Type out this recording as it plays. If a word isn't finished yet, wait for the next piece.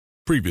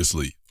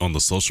Previously on the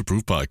Social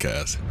Proof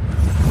Podcast.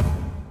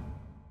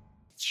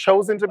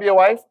 Chosen to be a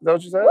wife? Is that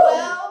what you said?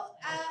 Well,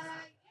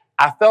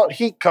 I felt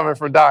heat coming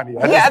from Donnie. We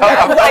were just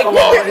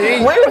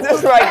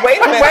like, wait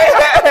a minute.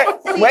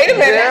 Wait a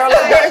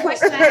minute.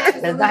 Let's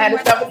not have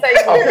this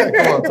conversation. Okay,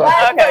 come on,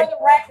 talk. Okay. For the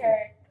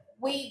record,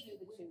 we do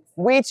the choosing.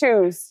 We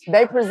choose.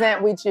 They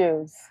present, we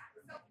choose.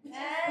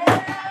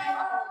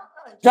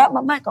 Drop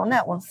my mic on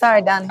that one.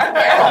 Sorry, Donnie.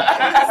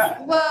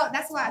 Well,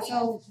 that's why.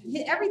 So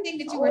everything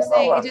that you were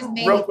saying, it just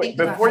made Real me quick, think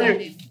about before you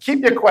something. keep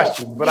your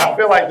questions, but I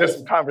feel like there's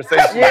some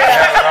conversation. You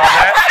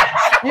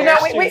know,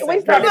 we started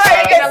Like,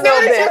 talking a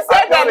little bit.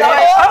 the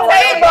whole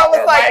table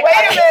was like,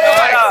 wait a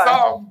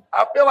minute.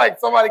 I feel like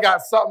somebody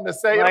got something to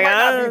say. It Like, might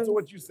not be to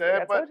what you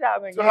said, but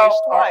but to help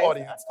our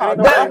audience. all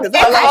the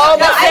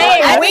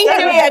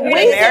same.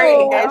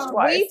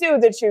 We do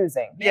the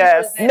choosing.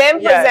 Yes. Men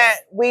present,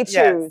 Yes. we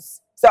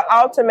choose. So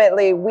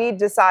ultimately, we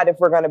decide if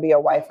we're going to be a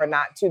wife or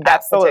not to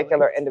that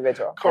particular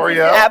individual.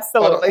 Coriel?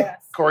 Absolutely.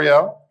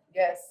 Coriel?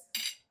 Yes.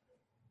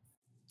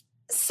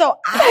 So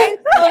I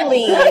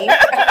believe.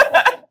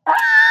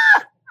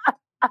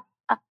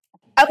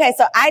 Okay,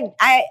 so I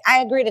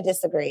agree to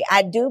disagree.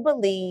 I do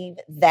believe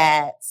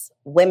that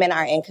women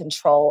are in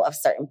control of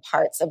certain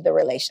parts of the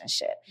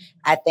relationship.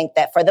 I think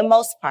that for the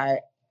most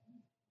part,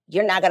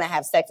 you're not going to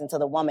have sex until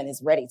the woman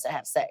is ready to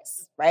have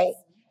sex, right?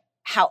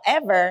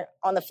 However,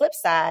 on the flip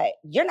side,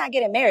 you're not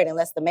getting married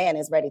unless the man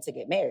is ready to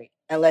get married,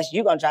 unless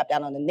you're going to drop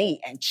down on the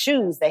knee and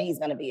choose that he's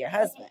going to be your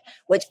husband,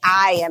 which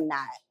I am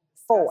not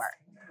for,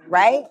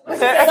 right? So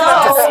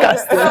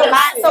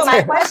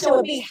my question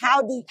would be,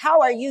 how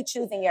are you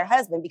choosing your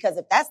husband? Because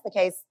if that's the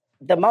case,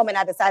 the moment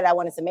I decided I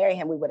wanted to marry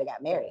him, we would have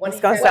got married.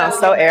 It's going to sound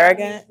so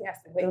arrogant. He has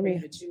to wait for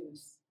you to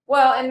choose.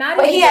 Well, and not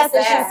But even he has to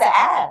just choose to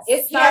that. ask.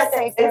 It He has starts,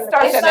 to it extend the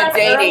starts in starts the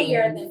dating.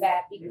 earlier than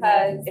that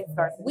because It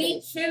starts in we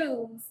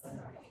choose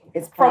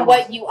It's from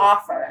what you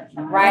offer,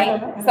 right?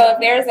 So if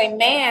there's a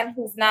man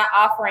who's not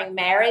offering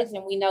marriage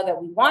and we know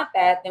that we want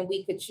that, then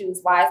we could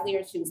choose wisely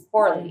or choose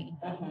poorly.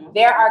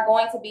 There are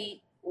going to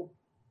be,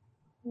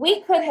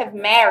 we could have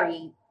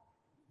married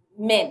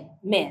several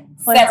men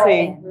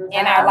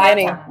in our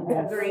lifetime.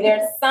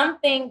 There's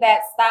something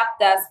that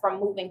stopped us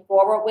from moving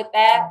forward with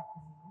that.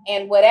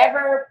 And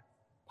whatever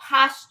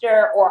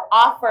posture or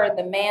offer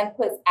the man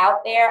puts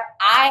out there,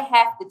 I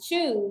have to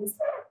choose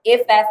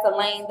if that's the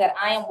lane that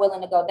I am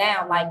willing to go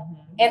down. Like,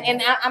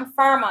 and I'm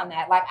firm on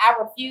that. Like, I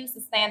refuse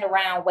to stand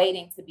around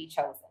waiting to be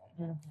chosen.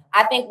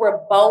 I think we're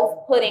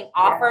both putting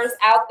offers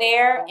out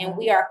there and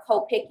we are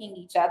co-picking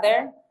each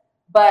other.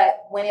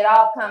 But when it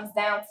all comes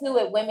down to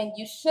it, women,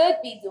 you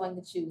should be doing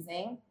the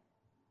choosing.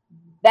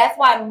 That's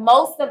why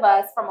most of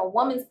us, from a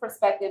woman's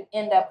perspective,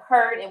 end up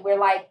hurt and we're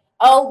like,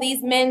 oh,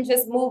 these men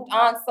just moved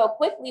on so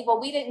quickly.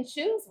 Well, we didn't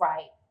choose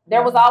right.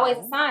 There was always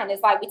a sign.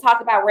 It's like we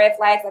talked about red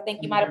flags. I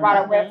think you might have brought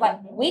up red flag.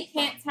 We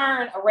can't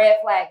turn a red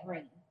flag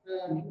green.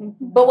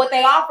 But what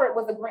they offered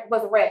was a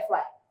red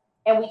flag.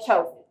 And we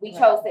chose it. We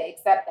chose to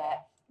accept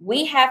that.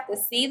 We have to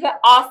see the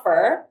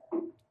offer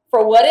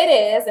for what it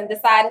is and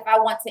decide if I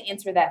want to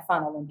enter that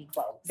funnel and be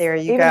closed. There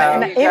you Even go. in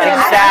the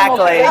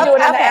Exactly. They do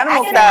it in the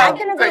animal I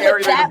can agree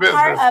with that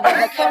part of it,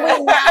 but can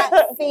we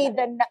not see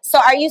the... So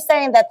are you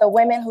saying that the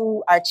women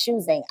who are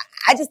choosing...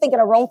 I just think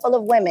in a room full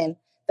of women,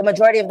 the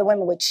majority of the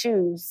women would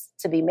choose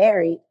to be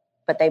married,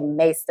 but they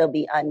may still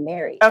be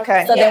unmarried.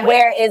 Okay. So then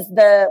where is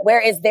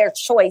their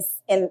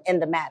choice in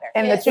the matter?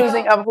 And the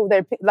choosing of who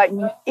they're, like,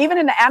 even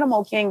in the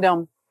animal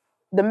kingdom,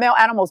 the male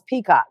animals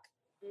peacock.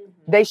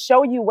 They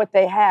show you what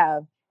they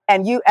have,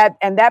 and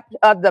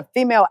the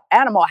female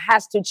animal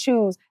has to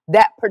choose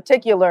that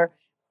particular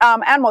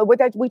animal. With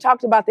that, we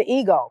talked about the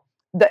eagle,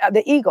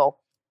 the eagle,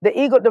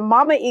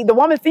 the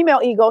woman female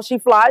eagle. She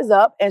flies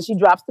up and she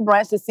drops the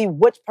branch to see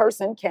which bird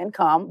can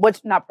come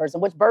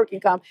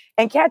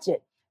and catch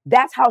it.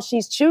 That's how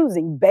she's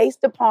choosing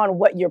based upon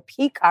what you're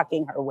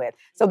peacocking her with.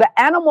 So the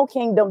animal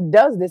kingdom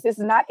does this. It's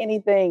not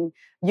anything,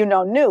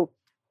 new.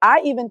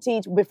 I even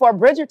teach before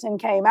Bridgerton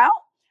came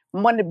out.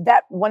 When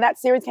that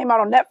series came out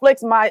on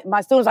Netflix, my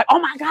students were like, oh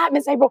my God,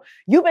 Miss April,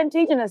 you've been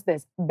teaching us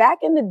this.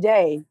 Back in the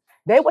day,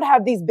 they would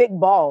have these big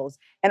balls,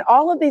 and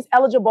all of these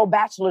eligible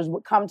bachelors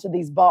would come to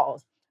these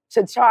balls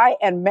to try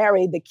and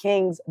marry the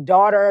king's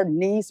daughter,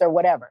 niece, or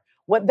whatever.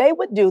 What they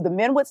would do, the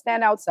men would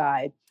stand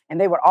outside,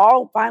 and they would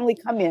all finally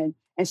come in,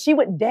 and she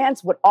would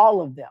dance with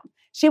all of them.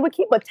 She would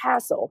keep a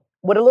tassel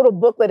with a little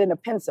booklet and a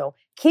pencil,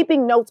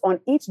 keeping notes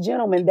on each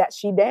gentleman that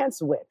she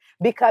danced with,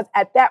 because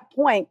at that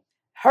point,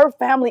 her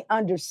family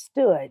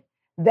understood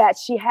that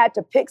she had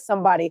to pick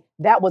somebody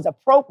that was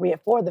appropriate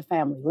for the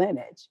family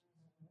lineage.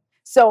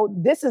 So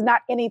this is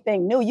not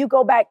anything new. You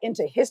go back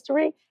into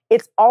history,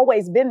 it's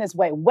always been this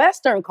way.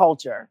 Western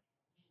culture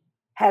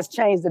has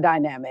changed the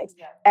dynamics,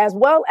 as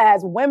well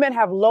as women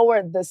have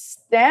lowered the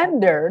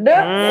standard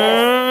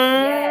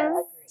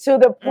to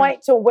the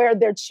point to where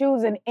they're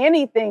choosing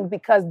anything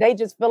because they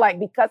just feel like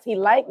because he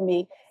liked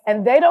me,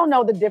 and they don't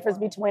know the difference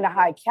between a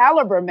high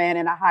caliber man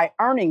and a high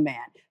earning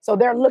man. So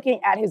they're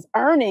looking at his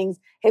earnings,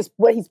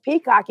 what he's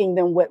peacocking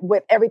them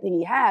with everything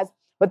he has,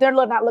 but they're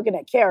not looking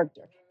at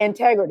character.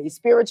 integrity,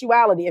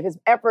 spirituality, if his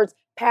efforts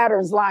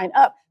patterns line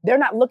up, they're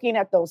not looking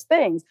at those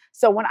things.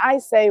 So when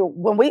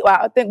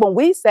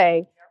we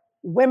say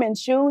women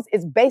choose,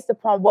 it's based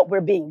upon what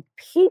we're being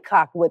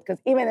peacocked with.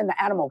 Because even in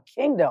the animal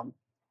kingdom,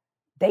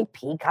 they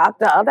peacock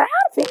the other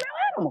female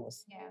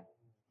animals. Yeah.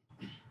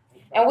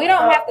 And we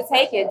don't have to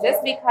take it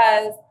just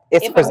because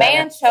It's if a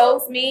man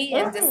chose me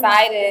and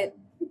decided,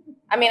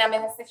 I mean, I'm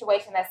in a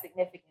situation that's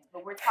significant,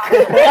 but we're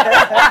talking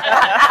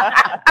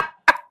about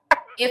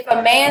if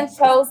a man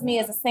chose me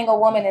as a single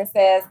woman and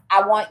says,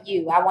 I want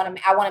you, I want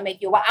to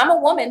make you, I'm a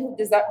woman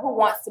who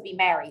wants to be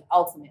married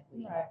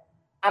ultimately. Right.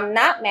 I'm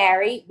not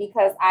married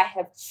because I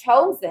have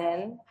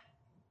chosen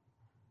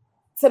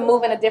to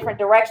move in a different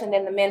direction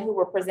than the men who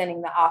were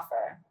presenting the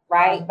offer,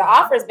 right? The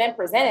offer has been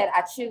presented.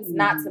 I choose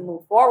not to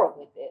move forward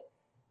with it.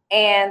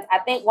 And I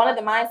think one of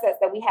the mindsets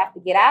that we have to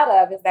get out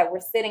of is that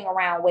we're sitting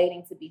around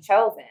waiting to be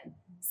chosen.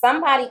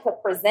 Somebody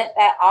could present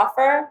that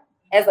offer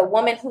as a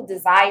woman who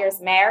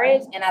desires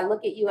marriage, and I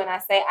look at you and I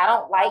say, I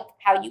don't like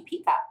how you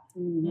peacock.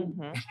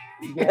 Mm-hmm.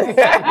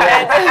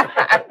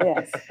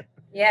 Yes.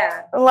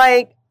 Yeah.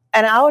 Like,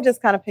 and I would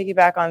just kind of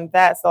piggyback on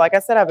that. So like I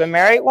said, I've been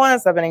married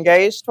once, I've been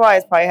engaged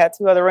twice, probably had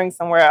 2 other rings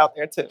somewhere out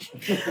there too.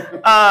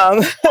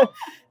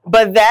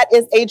 But that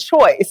is a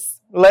choice.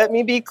 Let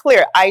me be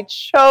clear. I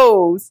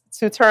chose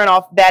to turn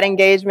off that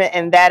engagement,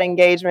 and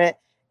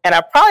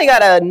I probably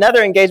got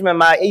another engagement in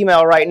my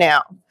email right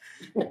now.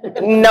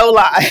 No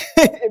lie.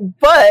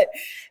 But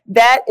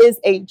that is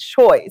a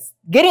choice.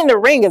 Getting the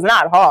ring is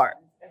not hard.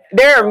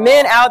 There are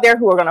men out there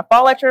who are going to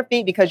fall at your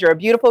feet because you're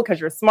beautiful,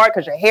 because you're smart,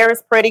 because your hair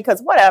is pretty,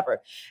 because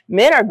whatever.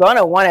 Men are going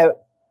to want to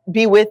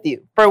be with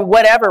you for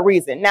whatever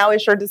reason. Now,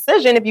 it's your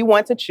decision if you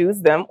want to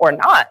choose them or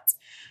not.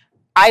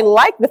 I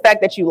like the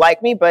fact that you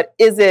like me, but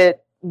is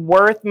it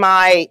worth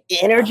my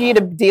energy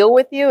to deal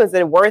with you? Is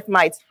it worth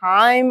my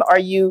time?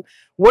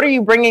 What are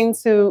you bringing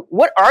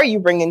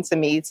to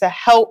me to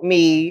help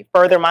me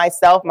further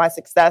myself, my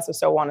success, or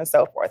so on and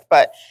so forth?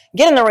 But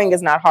getting the ring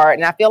is not hard.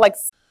 And I feel like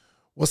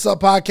What's up,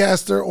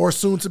 podcaster or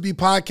soon-to-be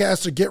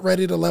podcaster? Get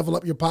ready to level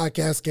up your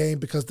podcast game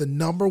because the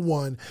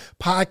 #1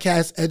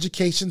 podcast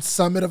education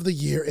summit of the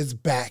year is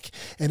back,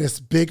 and it's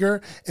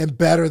bigger and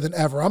better than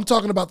ever. I'm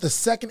talking about the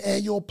 2nd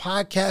annual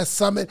podcast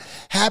summit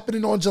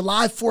happening on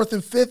July 4th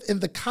and 5th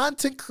in the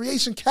content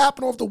creation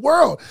capital of the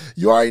world.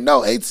 You already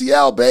know,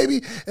 ATL,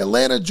 baby.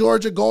 Atlanta,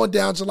 Georgia, going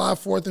down July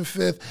 4th and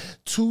 5th.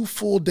 2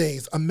 full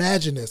days.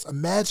 Imagine this.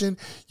 Imagine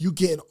you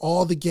getting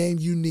all the game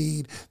you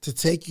need to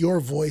take your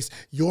voice,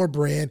 your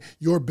brand,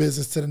 your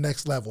business to the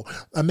next level.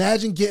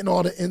 Imagine getting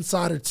all the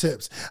insider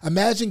tips.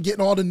 Imagine getting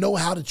all the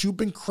know-how that you've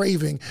been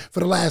craving for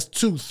the last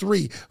 2,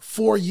 3,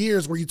 4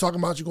 years where you're talking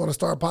about you're going to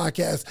start a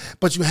podcast,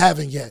 but you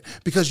haven't yet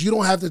because you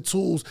don't have the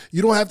tools,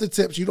 you don't have the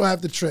tips, you don't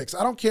have the tricks.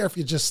 I don't care if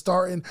you're just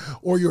starting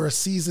or you're a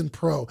seasoned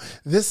pro.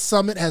 This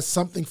summit has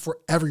something for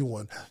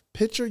everyone.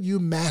 Picture you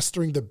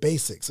mastering the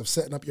basics of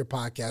setting up your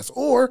podcast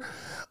or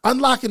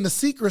unlocking the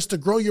secrets to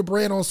grow your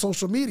brand on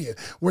social media.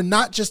 We're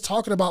not just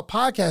talking about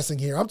podcasting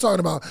here. I'm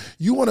talking about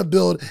you want to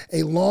build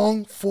a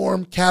long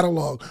form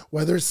catalog,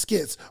 whether it's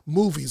skits,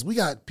 movies. We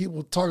got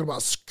people talking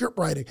about script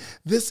writing.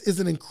 This is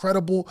an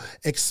incredible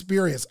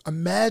experience.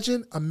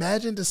 Imagine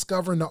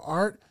discovering the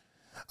art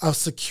of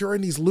securing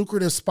these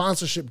lucrative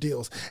sponsorship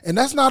deals. And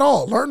that's not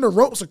all. Learn the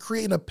ropes of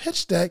creating a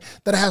pitch deck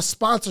that has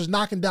sponsors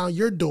knocking down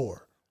your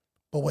door.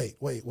 But wait.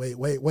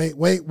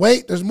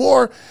 There's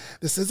more.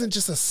 This isn't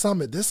just a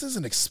summit. This is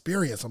an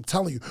experience. I'm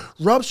telling you,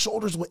 rub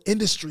shoulders with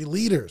industry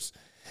leaders.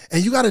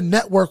 And you got to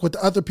network with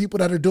the other people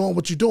that are doing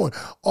what you're doing.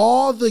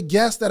 All the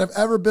guests that have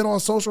ever been on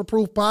Social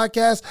Proof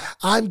Podcast,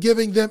 I'm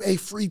giving them a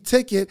free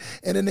ticket.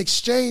 And in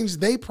exchange,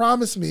 they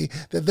promise me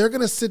that they're going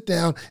to sit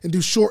down and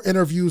do short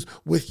interviews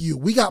with you.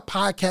 We got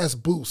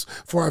podcast booths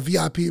for our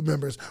VIP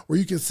members where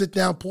you can sit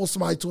down, pull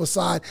somebody to a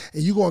side,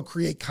 and you're going to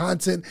create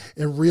content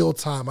in real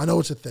time. I know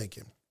what you're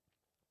thinking.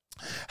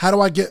 How do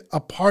I get a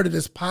part of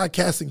this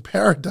podcasting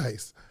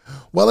paradise?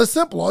 Well, it's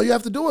simple. All you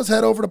have to do is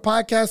head over to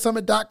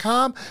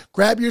podcastsummit.com,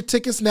 grab your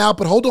tickets now.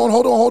 But hold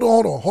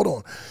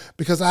on,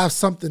 because I have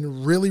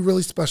something really,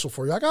 really special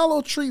for you. I got a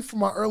little treat for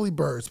my early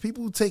birds,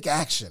 people who take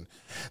action.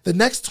 The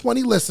next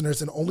 20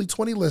 listeners, and only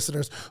 20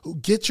 listeners, who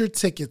get your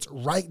tickets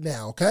right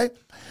now, okay?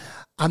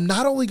 I'm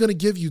not only going to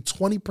give you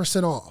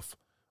 20% off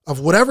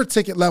of whatever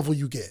ticket level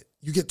you get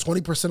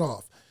 20%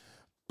 off.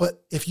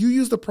 But if you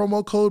use the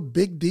promo code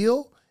Big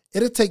Deal,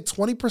 it'll take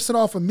 20%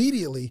 off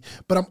immediately,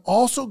 but I'm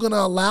also going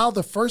to allow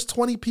the first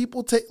 20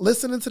 people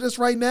listening to this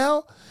right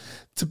now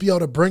to be able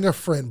to bring a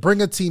friend,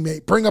 bring a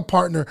teammate, bring a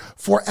partner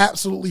for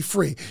absolutely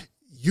free.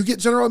 You get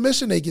general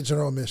admission, they get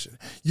general admission.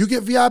 You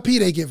get VIP,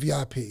 they get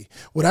VIP.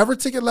 Whatever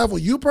ticket level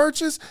you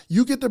purchase,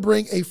 you get to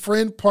bring a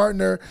friend,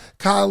 partner,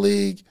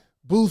 colleague,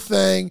 boo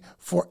thing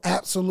for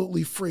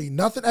absolutely free.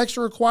 Nothing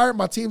extra required.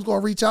 My team's going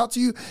to reach out to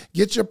you,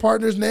 get your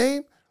partner's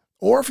name,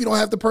 or if you don't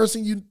have the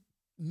person you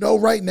know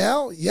right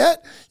now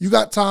yet, you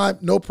got time,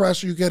 no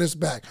pressure, you get us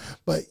back.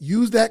 But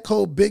use that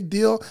code Big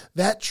Deal.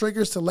 That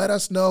triggers to let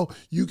us know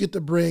you get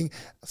to bring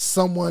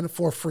someone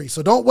for free.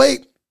 So don't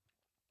wait.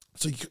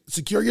 So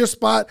secure your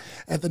spot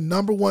at the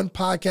 #1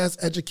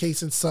 podcast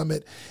education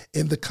summit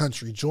in the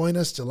country. Join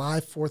us July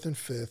 4th and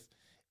 5th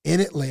in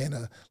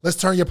Atlanta. Let's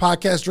turn your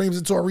podcast dreams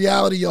into a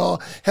reality,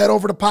 y'all. Head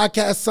over to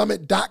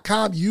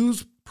podcastsummit.com.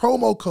 Use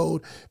promo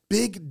code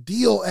Big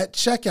Deal at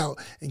checkout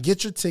and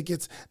get your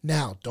tickets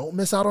now. Don't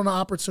miss out on the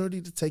opportunity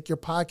to take your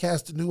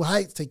podcast to new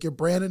heights, take your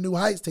brand to new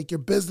heights, take your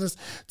business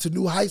to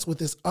new heights with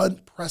this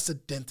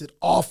unprecedented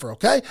offer,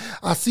 okay?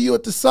 I'll see you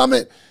at the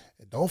summit.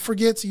 And don't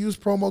forget to use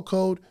promo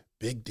code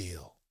Big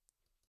Deal.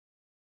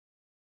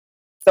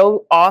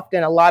 So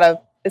often, a lot of,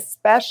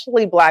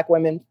 especially Black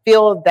women,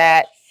 feel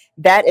that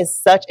that is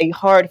such a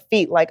hard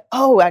feat. Like,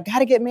 oh, I got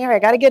to get married. I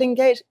got to get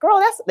engaged. Girl,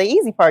 that's the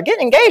easy part.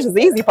 Getting engaged is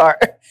the easy part.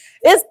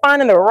 It's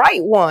finding the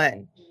right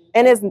one.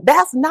 And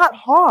that's not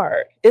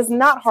hard. It's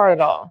not hard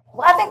at all.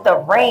 Well, I think the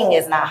ring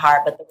is not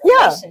hard, but the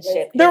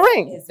relationship the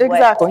ring, is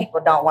exactly. what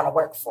people don't want to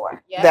work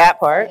for. Yep. That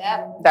part.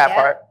 Yep. That Yep.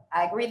 part.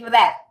 I agree with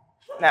that.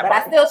 That But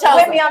part. I still chose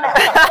With me on that.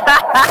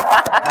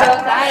 So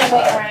I ain't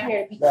waiting around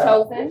here to be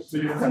chosen.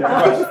 Excuse me.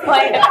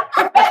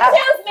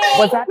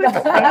 Was that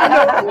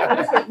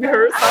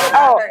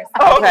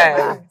Okay.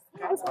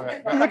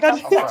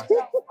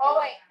 Oh,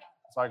 wait.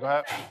 Sorry, go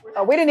ahead.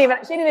 Oh, she didn't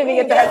even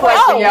get to her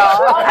question, y'all.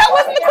 That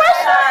wasn't the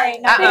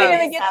question. No, She didn't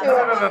even get to No,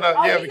 it. no, no, no.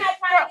 Oh, Yeah, he's not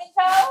trying to get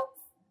chose?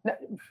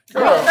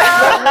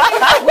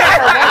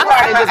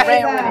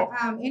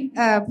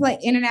 Play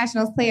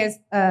International Players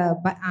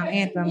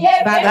Anthem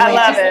Yeah, by the I way.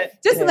 love just, it.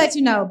 just to let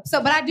you know.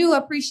 So, but I do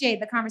appreciate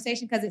the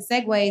conversation because it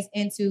segues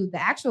into the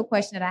actual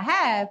question that I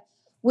have,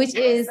 which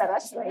is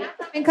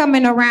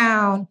coming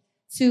around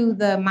to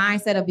the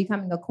mindset of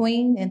becoming a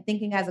queen and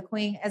thinking as a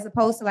queen, as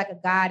opposed to like a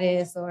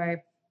goddess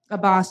or a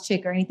boss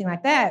chick or anything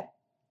like that.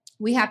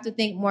 We have to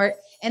think more.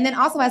 And then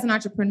also as an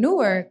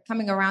entrepreneur,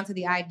 coming around to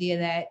the idea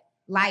that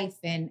life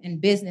and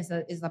business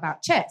is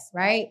about chess,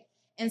 right?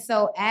 And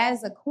so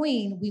as a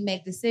queen, we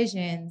make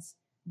decisions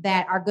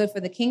that are good for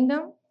the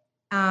kingdom,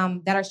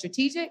 that are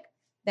strategic,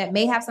 that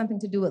may have something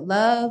to do with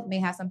love, may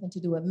have something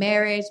to do with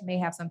marriage, may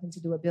have something to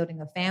do with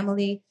building a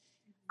family.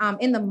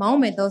 In the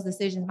moment, those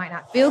decisions might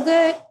not feel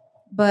good,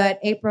 but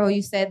April,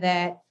 you said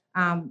that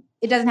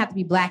it doesn't have to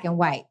be black and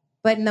white.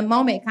 But in the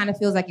moment, it kind of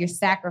feels like you're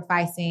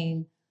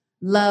sacrificing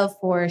love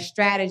for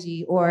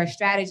strategy or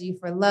strategy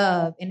for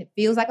love, and it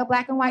feels like a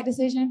black and white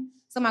decision.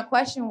 So my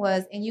question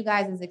was, in you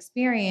guys'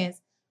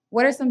 experience,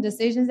 what are some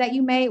decisions that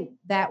you made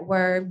that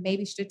were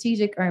maybe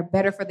strategic or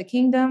better for the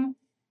kingdom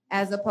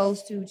as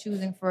opposed to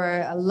choosing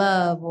for a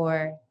love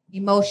or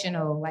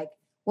emotional? Like,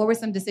 what were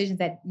some decisions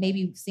that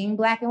maybe seemed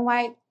black and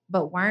white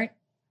but weren't?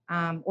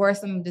 Or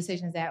some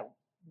decisions that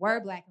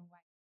were black and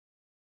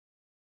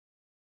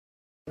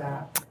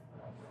white?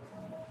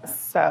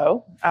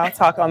 So I'll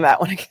talk on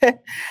that one again.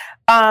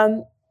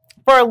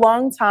 For a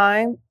long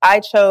time, I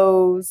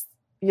chose,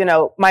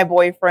 my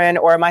boyfriend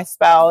or my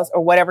spouse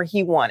or whatever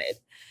he wanted.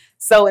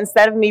 So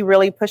instead of me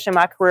really pushing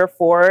my career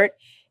forward,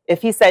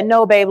 if he said,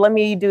 no, babe, let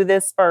me do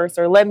this first,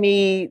 or let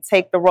me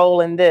take the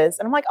role in this.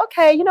 And I'm like,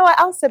 okay, you know what?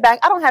 I'll sit back.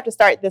 I don't have to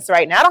start this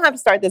right now. I don't have to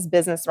start this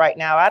business right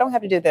now. I don't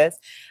have to do this.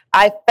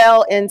 I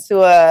fell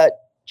into a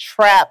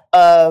trap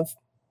of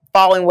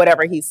following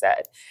whatever he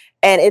said.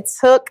 And it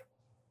took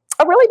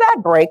a really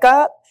bad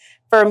breakup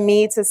for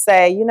me to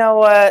say, you know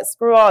what,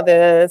 screw all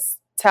this.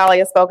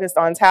 Talia's focused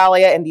on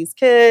Talia and these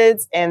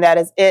kids, and that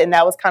is it. And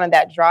that was kind of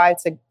that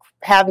drive to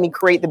have me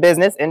create the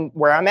business and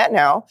where I'm at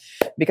now.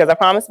 Because I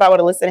promised if I would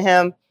have listened to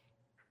him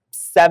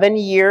 7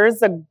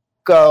 years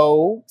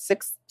ago,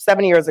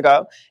 7 years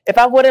ago, if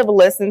I would have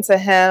listened to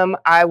him,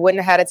 I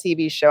wouldn't have had a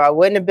TV show. I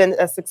wouldn't have been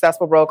a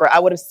successful broker. I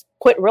would have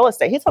quit real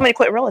estate. He told me to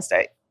quit real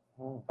estate.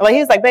 Like,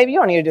 he's like, baby, you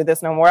don't need to do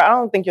this no more. I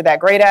don't think you're that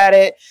great at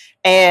it.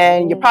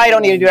 And you probably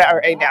don't need to do that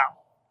right now.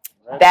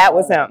 That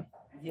was him.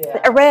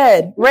 Yeah.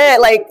 Red,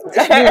 like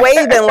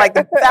waving like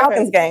the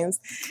Falcons games.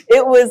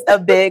 It was a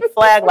big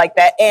flag like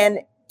that. And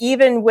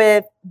even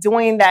with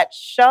doing that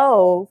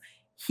show,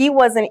 he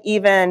wasn't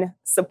even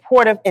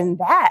supportive in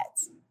that.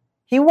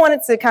 He wanted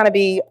to kind of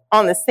be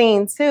on the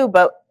scene too.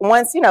 But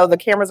once, the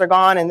cameras are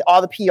gone and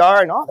all the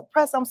PR and all the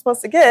press I'm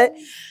supposed to get,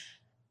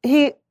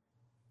 he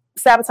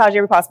sabotaged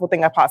every possible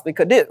thing I possibly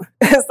could do.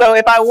 So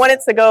if I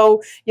wanted to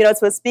go,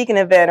 to a speaking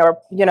event or,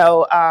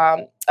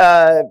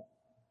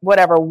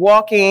 whatever,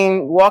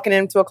 walking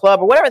into a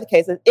club or whatever the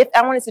case is, if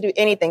I wanted to do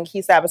anything,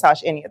 he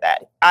sabotaged any of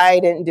that. I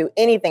didn't do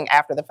anything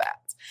after the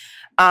fact.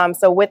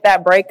 So with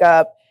that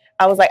breakup,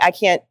 I was like, I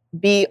can't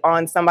be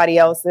on somebody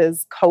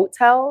else's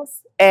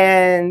coattails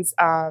and,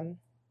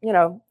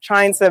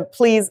 trying to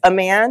please a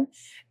man,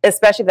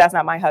 especially if that's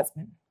not my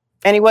husband.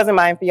 And he wasn't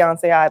my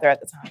fiance either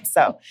at the time.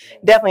 So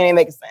definitely didn't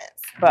make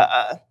sense.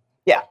 But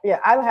yeah. Yeah,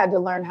 I had to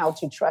learn how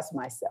to trust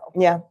myself.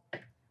 Yeah.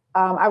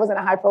 I was in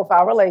a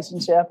high-profile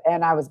relationship,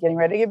 and I was getting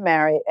ready to get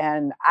married,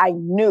 and I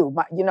knew,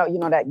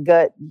 that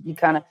gut,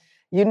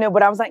 you knew,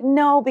 but I was like,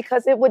 no,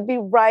 because it would be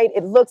right.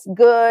 It looks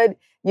good.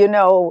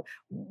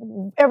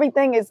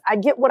 Everything is, I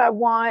get what I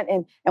want,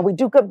 and we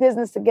do good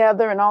business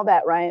together and all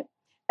that, right?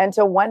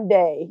 Until one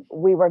day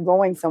we were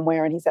going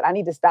somewhere, and he said, I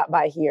need to stop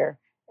by here,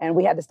 and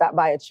we had to stop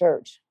by a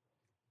church.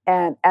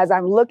 And as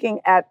I'm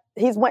looking at,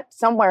 he's went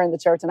somewhere in the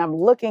church, and I'm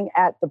looking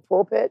at the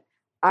pulpit,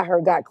 I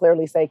heard God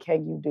clearly say,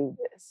 can you do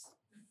this?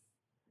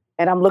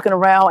 And I'm looking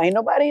around, ain't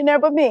nobody in there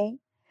but me.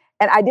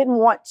 And I didn't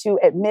want to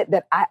admit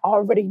that I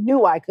already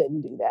knew I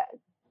couldn't do that.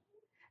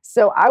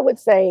 So I would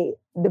say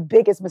the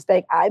biggest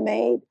mistake I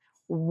made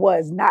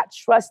was not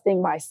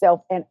trusting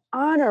myself and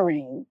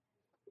honoring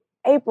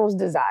April's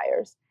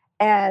desires.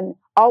 And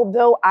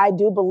although I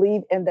do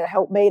believe in the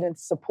helpmate and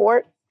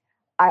support,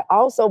 I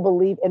also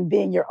believe in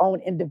being your own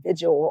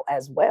individual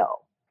as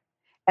well.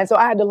 And so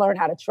I had to learn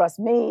how to trust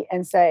me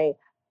and say,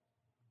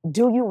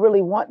 do you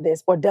really want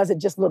this, or does it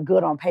just look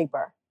good on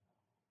paper?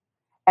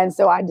 And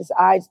so I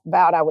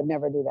vowed I would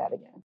never do that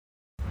again.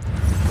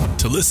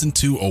 To listen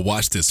to or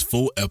watch this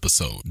full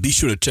episode, be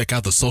sure to check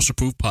out the Social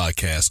Proof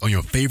Podcast on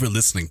your favorite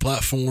listening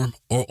platform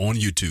or on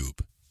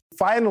YouTube.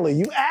 Finally,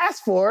 you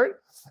asked for it,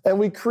 and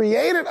we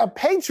created a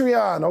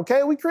Patreon,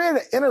 okay? We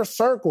created an inner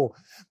circle.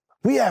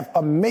 We have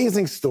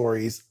amazing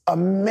stories,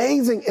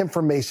 amazing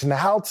information,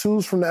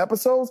 how-tos from the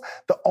episodes.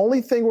 The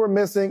only thing we're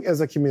missing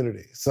is a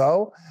community.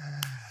 So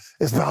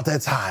it's about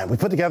that time. We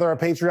put together a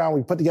Patreon,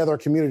 we put together a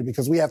community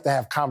because we have to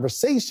have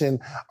conversation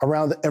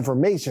around the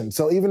information.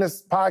 So even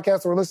this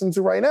podcast we're listening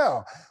to right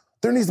now,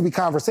 there needs to be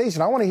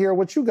conversation. I want to hear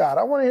what you got.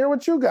 I want to hear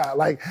what you got.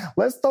 Like,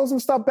 let's throw some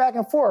stuff back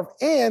and forth.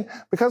 And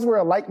because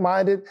we're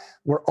like-minded,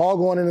 we're all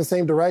going in the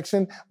same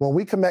direction. When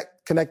we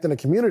connect in a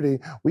community,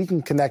 we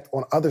can connect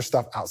on other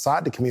stuff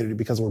outside the community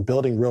because we're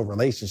building real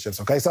relationships,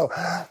 okay? So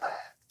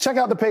check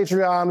out the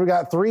Patreon. We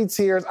got 3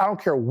 tiers. I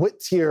don't care what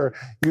tier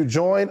you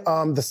join.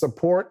 The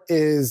support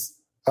is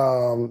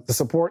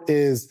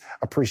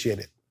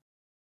appreciated.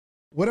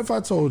 What if I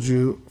told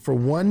you for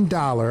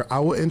 $1, I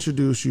will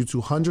introduce you to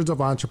hundreds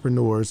of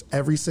entrepreneurs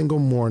every single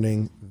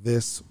morning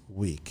this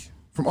week?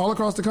 From all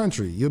across the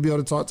country, you'll be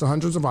able to talk to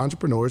hundreds of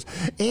entrepreneurs,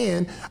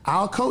 and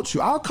I'll coach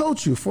you. I'll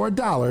coach you for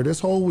 $1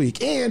 this whole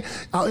week, and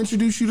I'll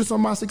introduce you to some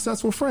of my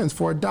successful friends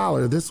for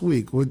 $1 this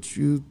week. Would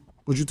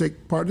you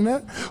take part in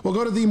that? Well,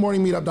 go to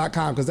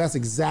themorningmeetup.com because that's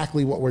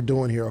exactly what we're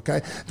doing here,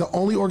 okay? The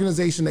only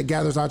organization that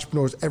gathers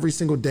entrepreneurs every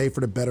single day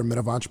for the betterment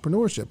of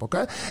entrepreneurship,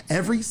 okay?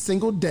 Every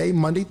single day,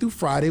 Monday through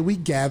Friday, we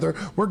gather,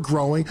 we're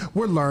growing,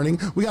 we're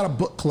learning. We got a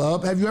book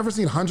club. Have you ever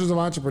seen hundreds of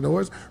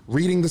entrepreneurs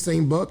reading the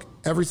same book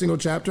every single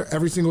chapter,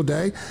 every single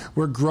day?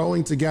 We're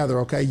growing together,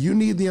 okay? You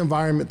need the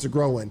environment to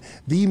grow in.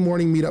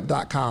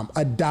 Themorningmeetup.com,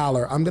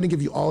 $1. I'm gonna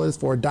give you all of this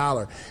for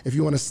 $1. If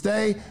you wanna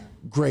stay,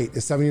 great.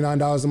 It's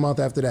 $79 a month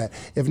after that.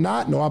 If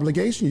not, no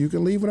obligation. You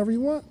can leave whenever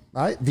you want.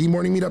 All right?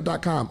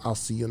 Themorningmeetup.com. I'll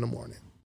see you in the morning.